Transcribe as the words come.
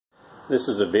This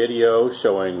is a video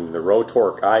showing the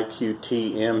Rotork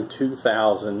IQTM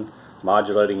 2000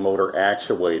 modulating motor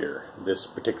actuator. This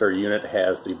particular unit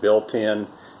has the built-in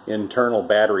internal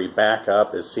battery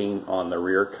backup as seen on the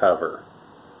rear cover.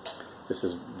 This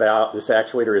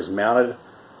actuator is mounted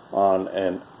on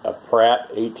a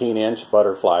Pratt 18-inch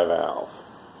butterfly valve.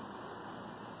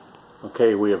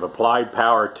 Okay, we have applied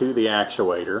power to the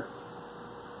actuator.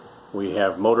 We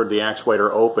have motored the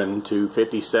actuator open to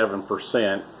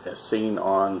 57% as seen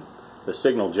on the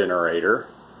signal generator.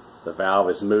 The valve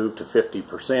is moved to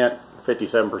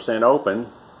 57% open,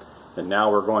 and now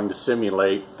we're going to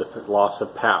simulate the loss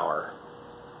of power.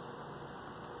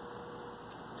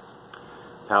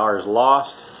 Power is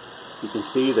lost. You can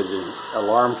see that the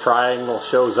alarm triangle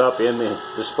shows up in the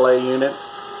display unit,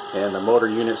 and the motor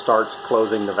unit starts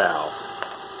closing the valve.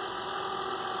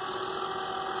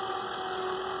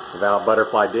 The valve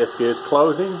butterfly disc is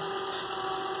closing.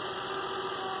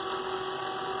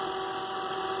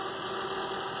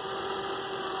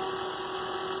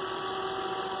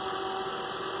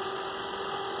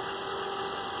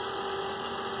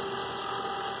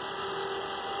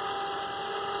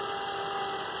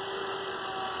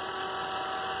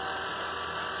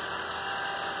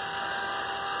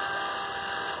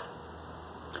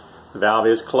 The valve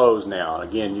is closed now.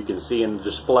 Again, you can see in the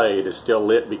display it is still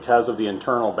lit because of the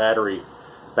internal battery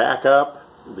backup.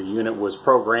 The unit was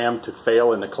programmed to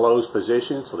fail in the closed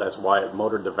position, so that's why it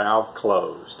motored the valve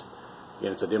closed.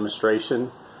 Again, it's a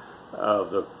demonstration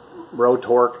of the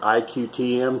Rotork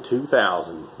IQTM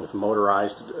 2000 with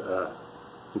motorized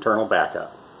internal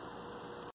backup.